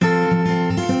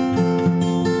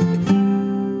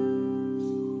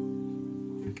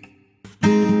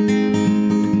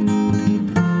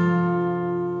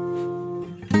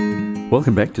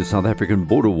Welcome back to South African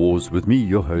Border Wars with me,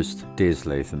 your host, Des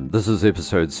Latham. This is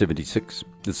episode 76.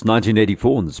 It's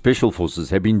 1984 and the Special Forces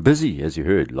have been busy, as you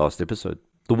heard last episode.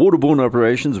 The waterborne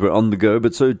operations were on the go,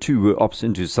 but so too were ops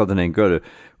into southern Angola,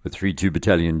 with 3-2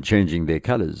 Battalion changing their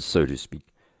colours, so to speak.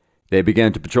 They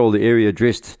began to patrol the area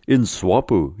dressed in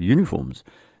SWAPO uniforms.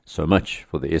 So much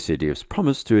for the SADF's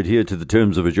promise to adhere to the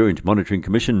terms of a joint monitoring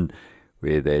commission,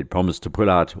 where they had promised to pull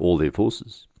out all their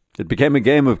forces. It became a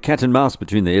game of cat and mouse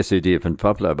between the SADF and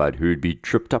FAPLA about who would be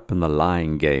tripped up in the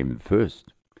lying game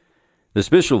first. The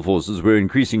Special Forces were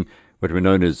increasing what were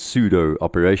known as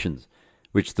pseudo-operations,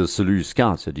 which the Selous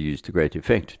Scouts had used to great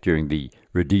effect during the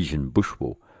Rhodesian Bush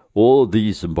War, or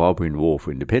the Zimbabwean War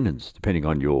for Independence, depending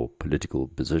on your political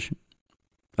position.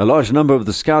 A large number of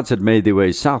the Scouts had made their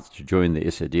way south to join the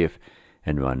SADF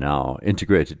and were now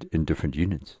integrated in different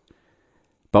units.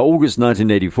 By August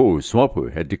 1984,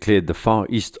 SWAPO had declared the far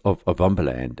east of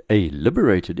Ovambaland a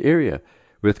liberated area,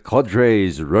 with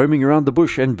cadres roaming around the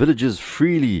bush and villages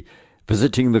freely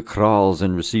visiting the kraals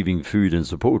and receiving food and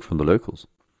support from the locals.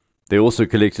 They also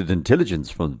collected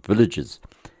intelligence from villages,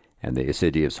 and the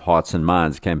SADF's Hearts and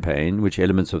Minds campaign, which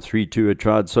elements of 3-2 had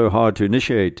tried so hard to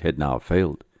initiate, had now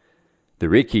failed. The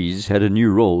Rekkies had a new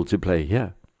role to play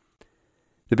here.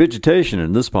 The vegetation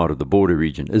in this part of the border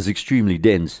region is extremely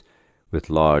dense, with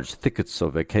large thickets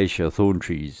of acacia thorn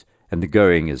trees, and the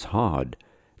going is hard.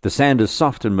 The sand is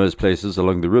soft in most places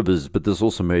along the rivers, but this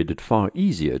also made it far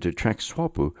easier to track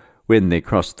SWAPO when they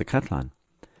crossed the cut line.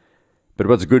 But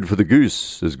what's good for the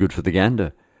goose is good for the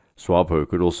gander. SWAPO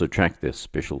could also track their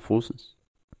special forces.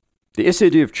 The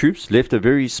SADF troops left a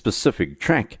very specific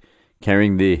track,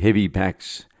 carrying their heavy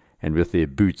packs and with their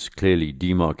boots clearly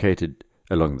demarcated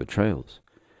along the trails.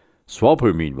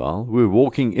 SWAPO, meanwhile, were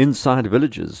walking inside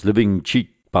villages, living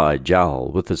cheek by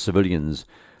jowl with the civilians,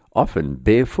 often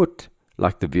barefoot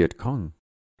like the Viet Cong.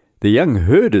 The young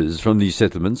herders from these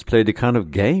settlements played a kind of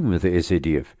game with the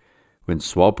SADF. When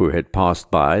SWAPO had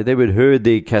passed by, they would herd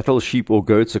their cattle, sheep or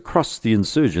goats across the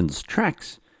insurgents'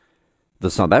 tracks. The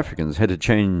South Africans had to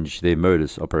change their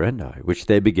modus operandi, which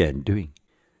they began doing.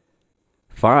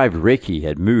 5 Rekki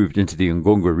had moved into the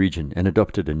Ngongwa region and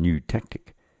adopted a new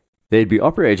tactic. They'd be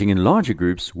operating in larger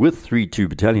groups with 3-2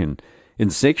 Battalion, in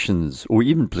sections or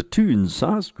even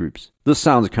platoon-sized groups. This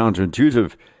sounds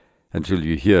counterintuitive until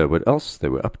you hear what else they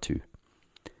were up to.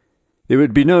 There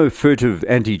would be no furtive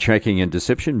anti-tracking and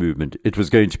deception movement. It was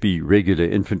going to be regular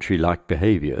infantry-like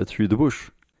behavior through the bush.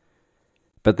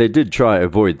 But they did try to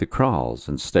avoid the kraals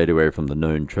and stayed away from the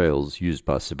known trails used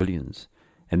by civilians,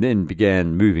 and then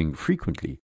began moving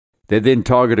frequently. They then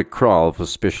target a kraal for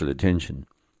special attention.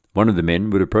 One of the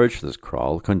men would approach this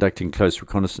kraal, conducting close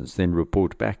reconnaissance, then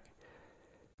report back.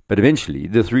 But eventually,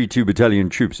 the 3-2 Battalion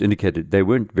troops indicated they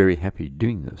weren't very happy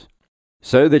doing this.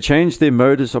 So they changed their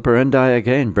modus operandi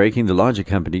again, breaking the larger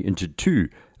company into 2,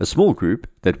 a small group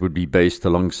that would be based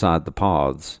alongside the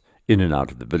paths in and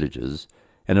out of the villages,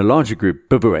 and a larger group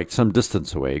bivouacked some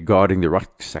distance away, guarding the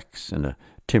rucksacks in a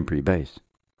temporary base.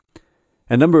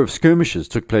 A number of skirmishes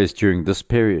took place during this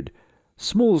period.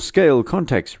 Small-scale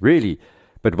contacts, really,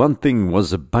 but one thing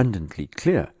was abundantly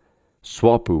clear.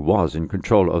 SWAPO was in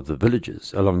control of the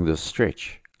villages along this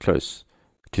stretch, close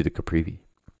to the Caprivi.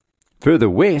 Further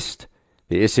west,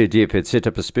 the SADF had set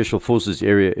up a special forces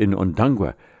area in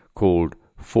Ondangwa called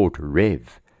Fort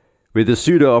Rev, where the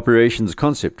pseudo-operations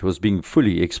concept was being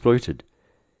fully exploited.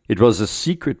 It was a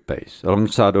secret base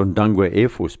alongside Ondangwa Air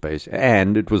Force Base,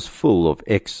 and it was full of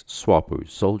ex-SWAPO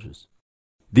soldiers.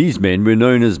 These men were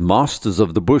known as masters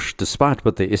of the bush, despite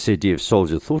what the SADF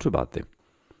soldier thought about them.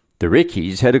 The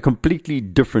Rekkies had a completely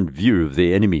different view of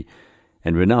their enemy,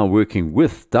 and were now working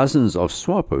with dozens of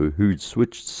SWAPO who'd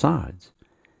switched sides.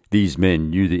 These men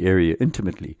knew the area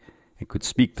intimately and could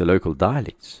speak the local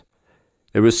dialects.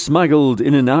 They were smuggled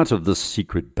in and out of this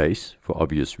secret base for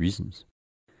obvious reasons.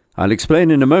 I'll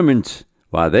explain in a moment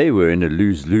why they were in a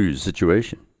lose-lose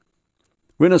situation.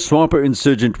 When a SWAPO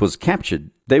insurgent was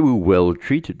captured, they were well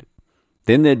treated.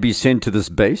 Then they'd be sent to this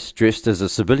base dressed as a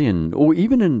civilian or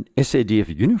even in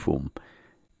SADF uniform.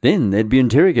 Then they'd be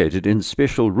interrogated in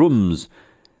special rooms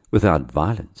without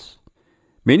violence.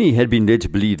 Many had been led to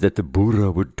believe that the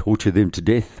Boer would torture them to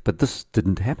death, but this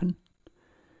didn't happen.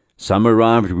 Some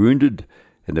arrived wounded,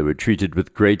 and they were treated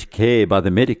with great care by the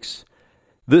medics.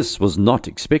 This was not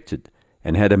expected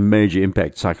and had a major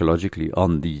impact psychologically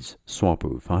on these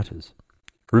SWAPO fighters.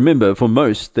 Remember, for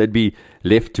most, they'd be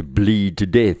left to bleed to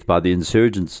death by the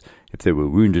insurgents if they were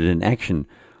wounded in action,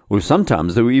 or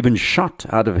sometimes they were even shot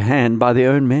out of hand by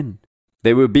their own men.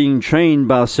 They were being trained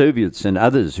by Soviets and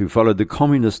others who followed the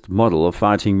communist model of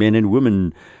fighting men and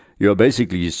women. You are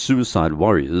basically suicide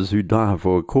warriors who die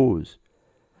for a cause.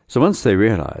 So once they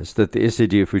realized that the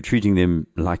SADF were treating them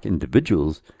like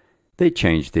individuals, they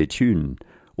changed their tune,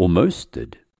 or most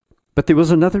did. But there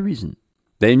was another reason.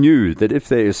 They knew that if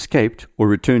they escaped or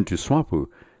returned to SWAPO,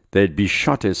 they'd be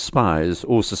shot as spies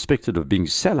or suspected of being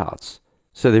sellouts,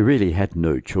 so they really had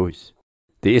no choice.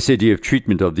 The SADF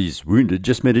treatment of these wounded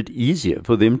just made it easier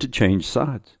for them to change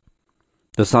sides.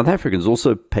 The South Africans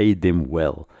also paid them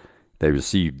well. They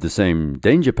received the same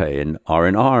danger pay and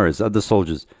R&R as other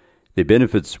soldiers. Their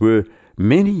benefits were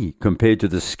many compared to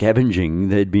the scavenging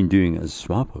they'd been doing as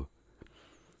SWAPO.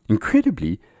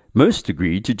 Incredibly, most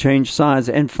agreed to change sides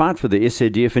and fight for the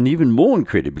SADF, and even more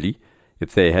incredibly,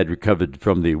 if they had recovered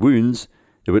from their wounds,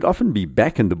 they would often be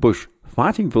back in the bush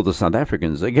fighting for the South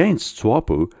Africans against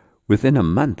SWAPO within a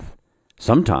month.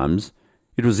 Sometimes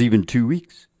it was even 2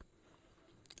 weeks.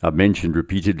 I've mentioned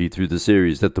repeatedly through the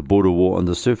series that the border war on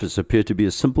the surface appeared to be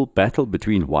a simple battle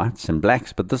between whites and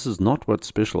blacks, but this is not what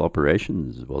special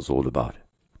operations was all about.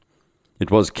 It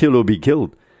was kill or be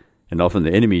killed, and often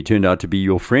the enemy turned out to be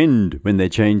your friend when they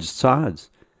changed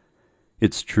sides.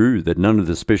 It's true that none of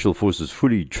the special forces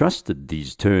fully trusted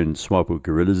these turned SWAPO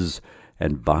guerrillas,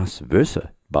 and vice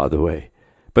versa, by the way.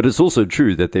 But it's also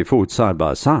true that they fought side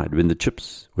by side when the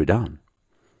chips were down.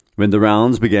 When the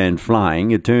rounds began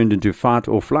flying, it turned into fight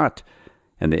or flight,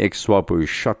 and the ex-SWAPO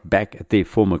shot back at their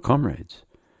former comrades.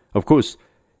 Of course,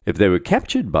 if they were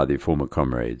captured by their former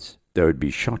comrades, they would be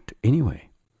shot anyway.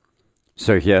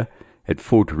 So here, at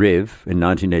Fort Rev in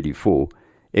 1984,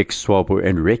 ex-SWAPO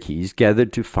and Reckies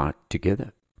gathered to fight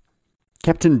together.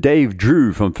 Captain Dave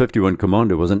Drew from 51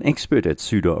 Commando was an expert at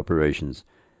pseudo operations.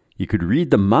 He could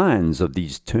read the minds of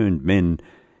these turned men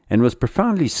and was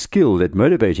profoundly skilled at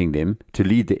motivating them to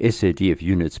lead the SADF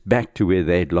units back to where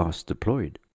they had last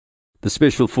deployed. The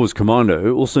Special Force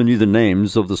Commando also knew the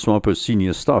names of the SWAPO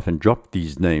senior staff and dropped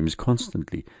these names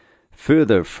constantly,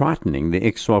 further frightening the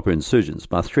ex-SWAPO insurgents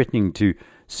by threatening to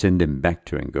send them back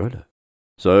to Angola.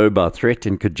 So, by threat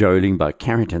and cajoling, by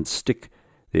carrot and stick,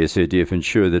 the SADF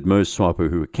ensured that most SWAPO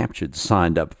who were captured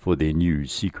signed up for their new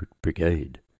secret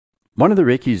brigade. One of the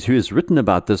Reckies who has written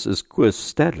about this is Koos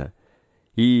Stadler.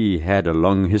 He had a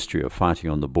long history of fighting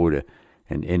on the border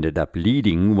and ended up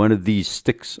leading one of these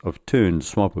sticks of turned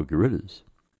SWAPO guerrillas.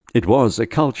 It was a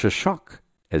culture shock,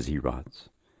 as he writes.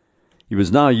 He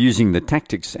was now using the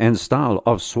tactics and style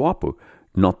of SWAPO,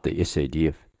 not the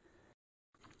SADF.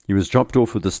 He was dropped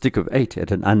off with a stick of 8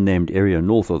 at an unnamed area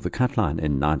north of the cut line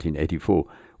in 1984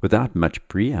 without much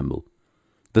preamble.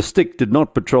 The stick did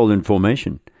not patrol in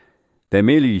formation. They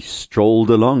merely strolled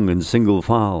along in single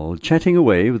file, chatting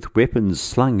away with weapons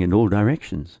slung in all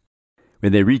directions.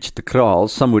 When they reached the kraal,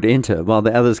 some would enter while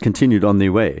the others continued on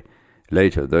their way.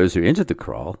 Later, those who entered the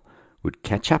kraal would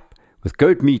catch up with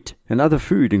goat meat and other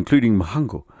food, including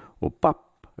mahango or pap,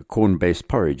 a corn-based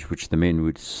porridge which the men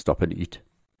would stop and eat.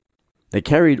 They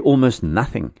carried almost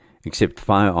nothing except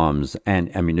firearms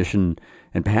and ammunition,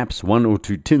 and perhaps 1 or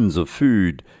 2 tins of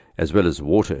food, as well as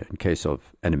water in case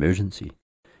of an emergency.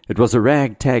 It was a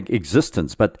ragtag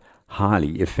existence, but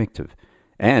highly effective,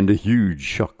 and a huge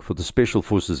shock for the Special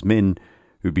Forces men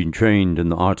who'd been trained in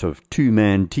the art of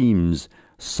 2-man teams,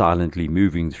 silently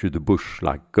moving through the bush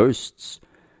like ghosts.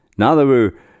 Now they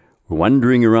were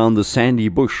wandering around the sandy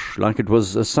bush like it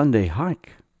was a Sunday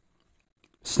hike.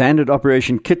 Standard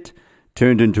operation kit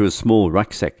turned into a small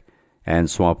rucksack, and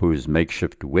SWAPO's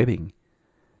makeshift webbing.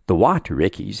 The white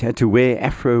Reckies had to wear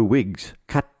afro wigs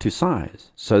cut to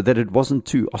size so that it wasn't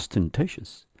too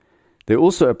ostentatious. They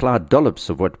also applied dollops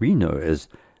of what we know as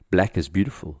black is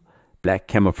beautiful, black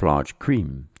camouflage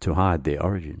cream, to hide their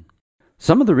origin.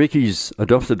 Some of the Reckies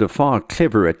adopted a far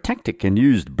cleverer tactic and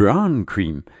used brown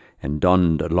cream and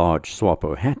donned a large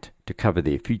SWAPO hat to cover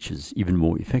their features even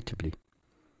more effectively.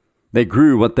 They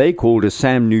grew what they called a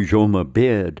Sam Nujoma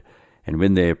beard, and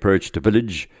when they approached a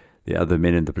village, the other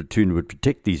men in the platoon would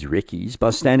protect these Reckies by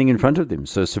standing in front of them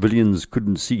so civilians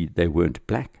couldn't see they weren't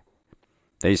black.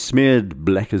 They smeared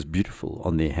black as beautiful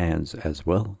on their hands as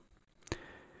well.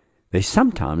 They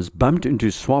sometimes bumped into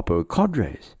SWAPO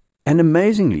cadres, and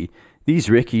amazingly,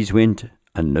 these Reckies went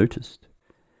unnoticed.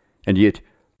 And yet,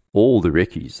 all the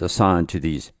Reckies assigned to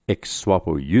these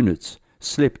ex-SWAPO units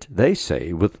slept, they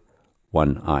say, with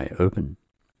one eye open.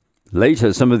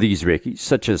 Later, some of these Reckies,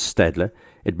 such as Stadler,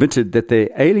 admitted that they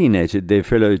alienated their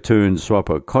fellow turned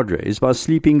SWAPO cadres by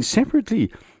sleeping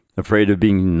separately, afraid of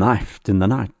being knifed in the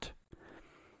night.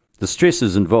 The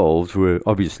stresses involved were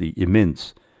obviously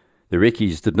immense. The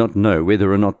Reckies did not know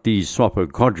whether or not these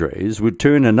SWAPO cadres would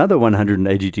turn another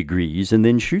 180 degrees and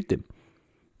then shoot them.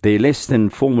 Their less than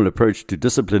formal approach to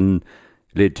discipline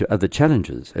led to other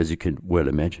challenges, as you can well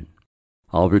imagine.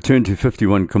 I'll return to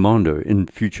 51 Commando in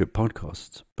future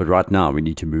podcasts, but right now we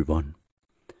need to move on.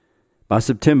 By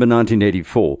September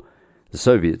 1984, the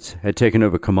Soviets had taken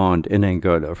over command in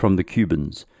Angola from the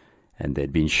Cubans, and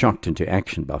they'd been shocked into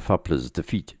action by Fapla's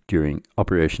defeat during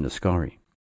Operation Askari.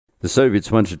 The Soviets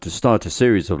wanted to start a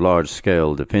series of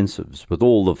large-scale defensives with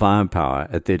all the firepower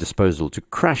at their disposal to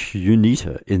crush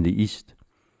UNITA in the east.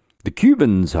 The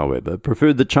Cubans, however,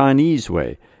 preferred the Chinese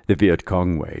way, the Viet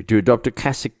Cong way, to adopt a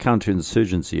classic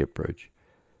counterinsurgency approach.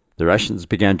 The Russians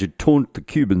began to taunt the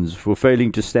Cubans for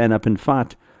failing to stand up and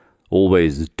fight,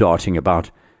 always darting about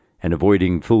and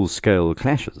avoiding full-scale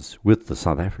clashes with the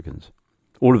South Africans.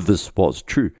 All of this was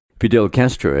true. Fidel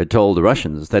Castro had told the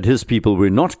Russians that his people were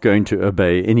not going to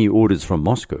obey any orders from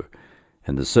Moscow,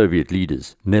 and the Soviet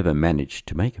leaders never managed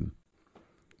to make him.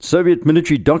 Soviet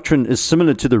military doctrine is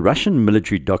similar to the Russian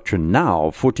military doctrine now,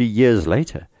 40 years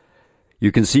later.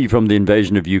 You can see from the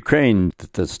invasion of Ukraine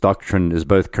that this doctrine is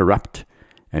both corrupt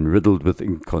and riddled with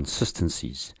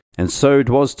inconsistencies, and so it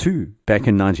was too back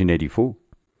in 1984.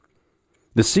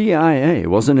 The CIA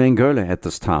was in Angola at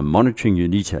this time, monitoring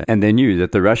UNITA, and they knew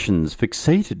that the Russians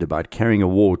fixated about carrying a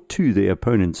war to their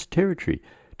opponent's territory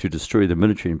to destroy the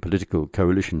military and political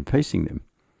coalition facing them.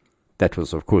 That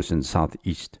was, of course, in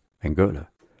southeast Angola.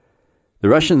 The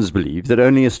Russians believe that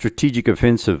only a strategic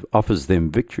offensive offers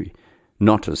them victory,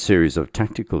 not a series of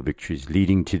tactical victories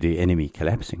leading to the enemy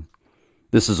collapsing.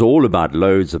 This is all about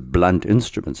loads of blunt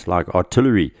instruments like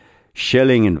artillery,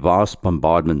 shelling and vast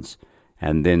bombardments,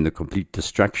 and then the complete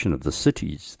destruction of the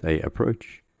cities they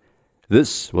approach.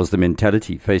 This was the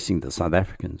mentality facing the South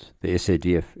Africans, the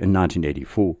SADF, in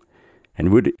 1984,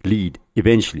 and would lead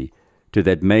eventually to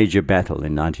that major battle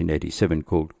in 1987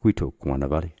 called Cuito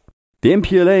Cuanavale. The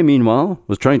MPLA, meanwhile,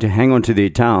 was trying to hang on to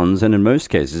their towns and in most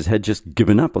cases had just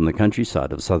given up on the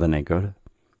countryside of southern Angola.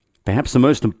 Perhaps the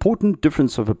most important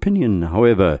difference of opinion,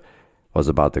 however, was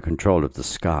about the control of the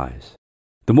skies.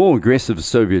 The more aggressive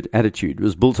Soviet attitude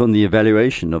was built on the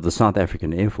evaluation of the South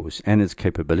African Air Force and its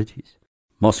capabilities.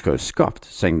 Moscow scoffed,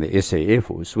 saying the SA Air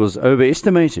Force was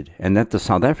overestimated and that the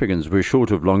South Africans were short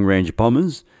of long-range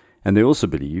bombers, and they also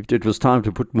believed it was time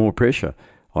to put more pressure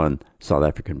on South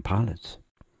African pilots.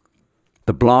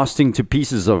 The blasting to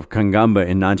pieces of Kangamba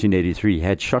in 1983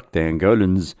 had shocked the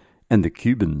Angolans and the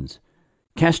Cubans.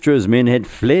 Castro's men had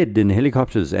fled in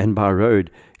helicopters and by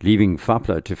road, leaving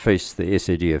Fapla to face the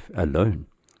SADF alone.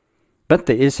 But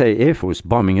the SA Air Force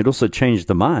bombing had also changed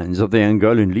the minds of the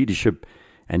Angolan leadership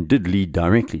and did lead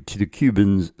directly to the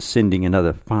Cubans sending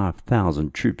another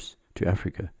 5,000 troops to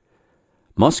Africa.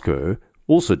 Moscow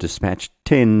also dispatched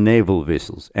 10 naval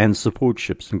vessels and support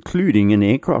ships, including an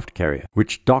aircraft carrier,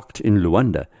 which docked in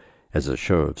Luanda as a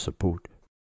show of support.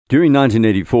 During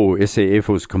 1984, SA Air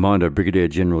Force Commander Brigadier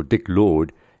General Dick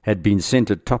Lord had been sent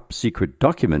a top-secret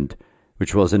document,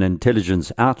 which was an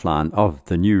intelligence outline of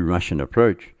the new Russian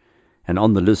approach, and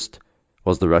on the list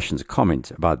was the Russians'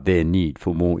 comment about their need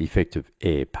for more effective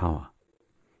air power.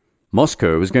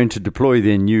 Moscow was going to deploy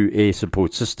their new air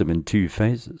support system in 2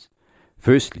 phases.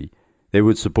 Firstly, they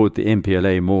would support the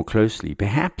MPLA more closely,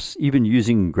 perhaps even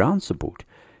using ground support,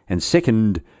 and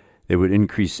second, they would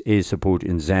increase air support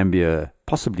in Zambia,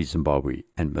 possibly Zimbabwe,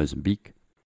 and Mozambique.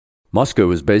 Moscow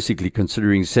was basically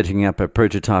considering setting up a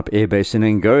prototype airbase in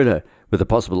Angola with a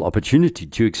possible opportunity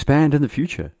to expand in the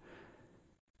future.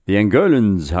 The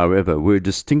Angolans, however, were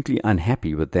distinctly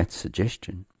unhappy with that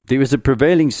suggestion. There was a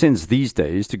prevailing sense these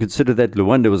days to consider that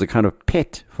Luanda was a kind of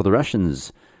pet for the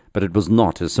Russians, but it was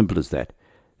not as simple as that.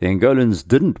 The Angolans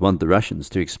didn't want the Russians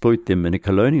to exploit them in a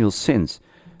colonial sense,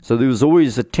 so there was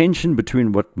always a tension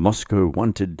between what Moscow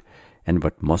wanted and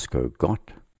what Moscow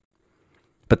got.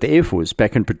 But the Air Force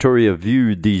back in Pretoria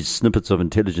viewed these snippets of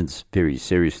intelligence very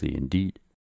seriously indeed.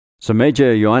 So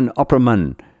Major Johan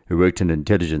Opperman, who worked in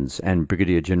intelligence, and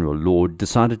Brigadier General Lord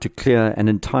decided to clear an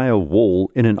entire wall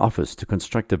in an office to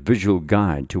construct a visual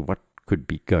guide to what could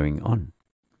be going on.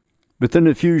 Within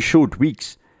a few short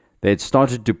weeks, they had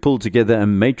started to pull together a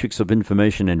matrix of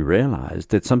information and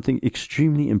realized that something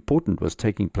extremely important was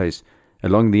taking place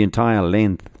along the entire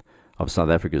length of South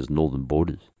Africa's northern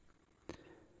borders.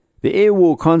 The air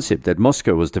war concept that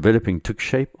Moscow was developing took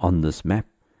shape on this map.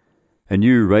 A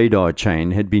new radar chain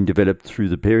had been developed through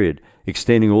the period,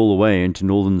 extending all the way into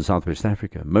northern Southwest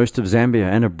Africa, most of Zambia,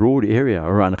 and a broad area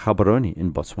around Gaborone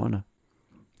in Botswana.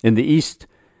 In the east,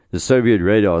 the Soviet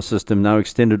radar system now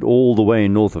extended all the way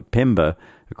north of Pemba,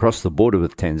 across the border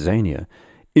with Tanzania,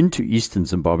 into eastern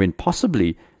Zimbabwe, and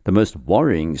possibly the most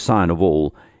worrying sign of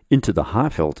all, into the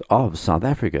Highveld of South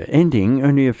Africa, ending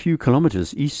only a few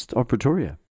kilometers east of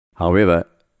Pretoria. However,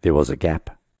 there was a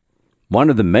gap. One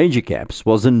of the major gaps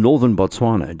was in northern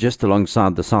Botswana, just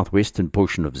alongside the southwestern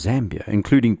portion of Zambia,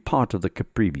 including part of the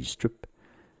Caprivi Strip.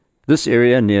 This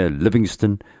area near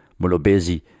Livingstone,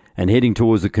 Mulobezi, and heading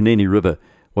towards the Kunene River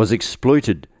was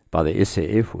exploited by the SA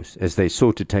Air Force as they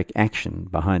sought to take action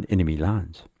behind enemy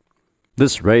lines.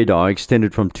 This radar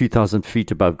extended from 2,000 feet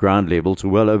above ground level to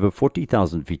well over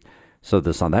 40,000 feet, so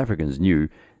the South Africans knew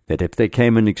that if they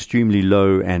came in extremely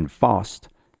low and fast,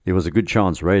 there was a good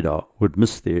chance radar would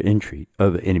miss their entry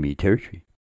over enemy territory.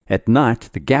 At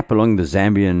night, the gap along the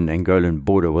Zambian-Angolan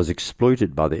border was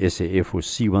exploited by the SA Air Force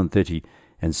C-130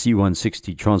 and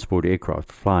C-160 transport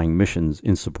aircraft flying missions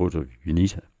in support of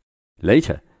UNITA.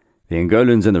 Later, the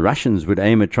Angolans and the Russians would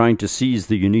aim at trying to seize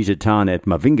the UNITA town at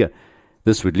Mavinga.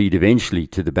 This would lead eventually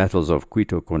to the battles of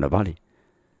Cuito-Cuanavale.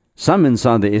 Some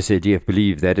inside the SADF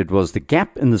believe that it was the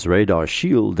gap in this radar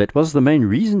shield that was the main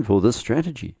reason for this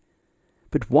strategy.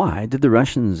 But why did the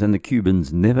Russians and the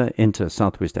Cubans never enter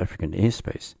Southwest African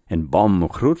airspace and bomb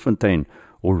Grootfontein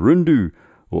or Rundu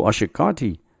or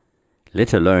Oshakati,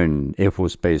 let alone Air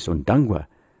Force Base Undangwa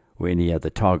or any other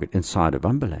target inside of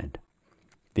Umberland?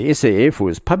 The SA Air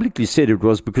Force publicly said it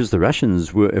was because the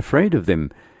Russians were afraid of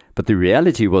them, but the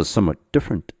reality was somewhat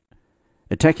different.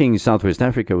 Attacking Southwest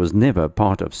Africa was never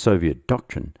part of Soviet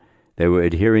doctrine. They were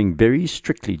adhering very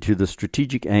strictly to the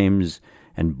strategic aims,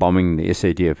 and bombing the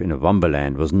SADF in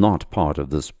Avambaland was not part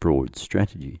of this broad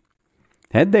strategy.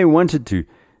 Had they wanted to,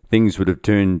 things would have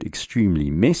turned extremely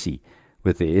messy,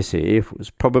 with the SA Air Force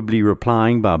probably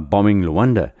replying by bombing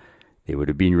Luanda. There would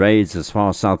have been raids as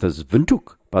far south as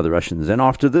Windhoek by the Russians, and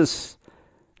after this,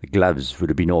 the gloves would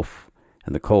have been off,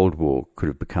 and the Cold War could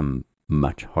have become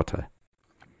much hotter.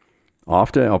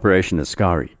 After Operation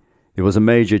Askari, there was a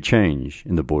major change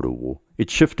in the border war. It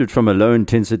shifted from a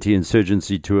low-intensity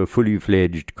insurgency to a fully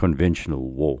fledged conventional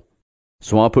war.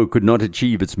 SWAPO could not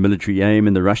achieve its military aim,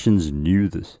 and the Russians knew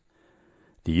this.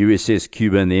 The USS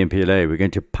Cuba and the MPLA were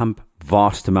going to pump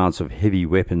vast amounts of heavy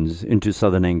weapons into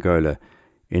southern Angola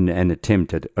in an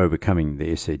attempt at overcoming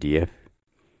the SADF.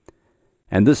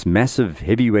 And this massive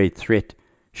heavyweight threat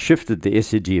shifted the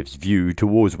SADF's view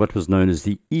towards what was known as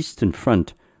the Eastern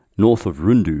Front north of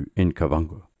Rundu in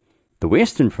Kavango. The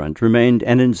Western Front remained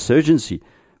an insurgency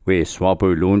where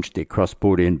SWAPO launched their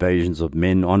cross-border invasions of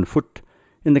men on foot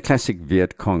in the classic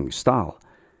Viet Cong style.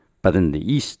 But in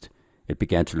the East, it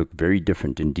began to look very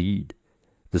different indeed.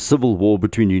 The civil war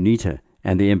between UNITA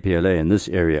and the MPLA in this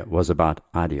area was about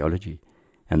ideology,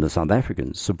 and the South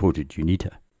Africans supported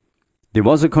UNITA. There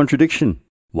was a contradiction.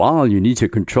 While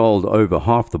UNITA controlled over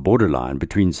half the borderline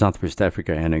between Southwest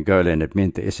Africa and Angola, and it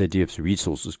meant the SADF's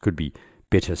resources could be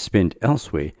better spent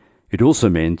elsewhere, it also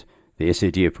meant the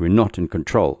SADF were not in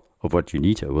control of what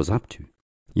UNITA was up to.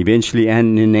 Eventually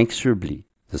and inexorably,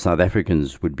 the South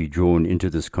Africans would be drawn into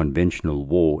this conventional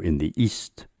war in the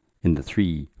East in the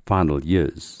 3 final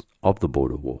years of the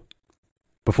border war.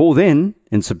 Before then,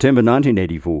 in September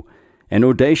 1984, an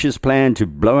audacious plan to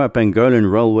blow up Angolan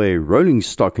railway rolling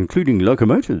stock, including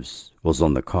locomotives, was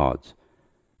on the cards.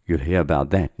 You'll hear about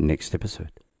that next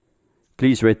episode.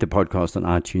 Please rate the podcast on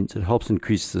iTunes. It helps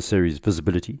increase the series'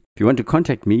 visibility. If you want to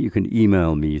contact me, you can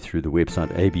email me through the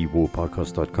website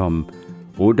abwarpodcast.com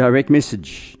or direct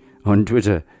message on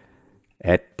Twitter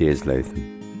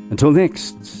 @DesLatham. Until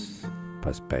next,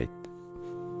 pas byt.